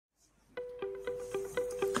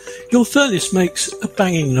Your furnace makes a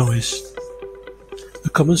banging noise. A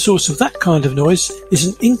common source of that kind of noise is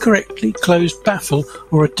an incorrectly closed baffle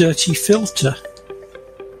or a dirty filter.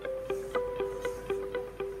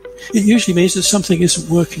 It usually means that something isn't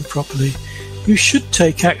working properly. You should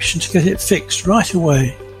take action to get it fixed right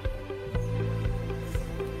away.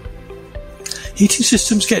 Heating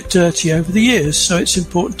systems get dirty over the years, so it's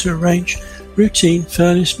important to arrange routine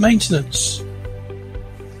furnace maintenance.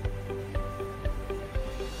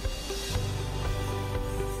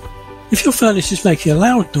 If your furnace is making a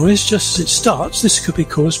loud noise just as it starts, this could be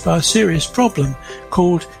caused by a serious problem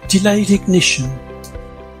called delayed ignition.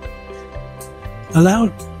 A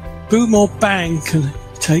loud boom or bang can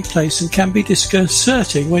take place and can be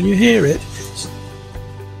disconcerting when you hear it.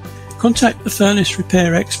 Contact the furnace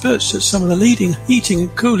repair experts at some of the leading heating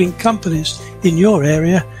and cooling companies in your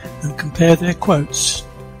area and compare their quotes.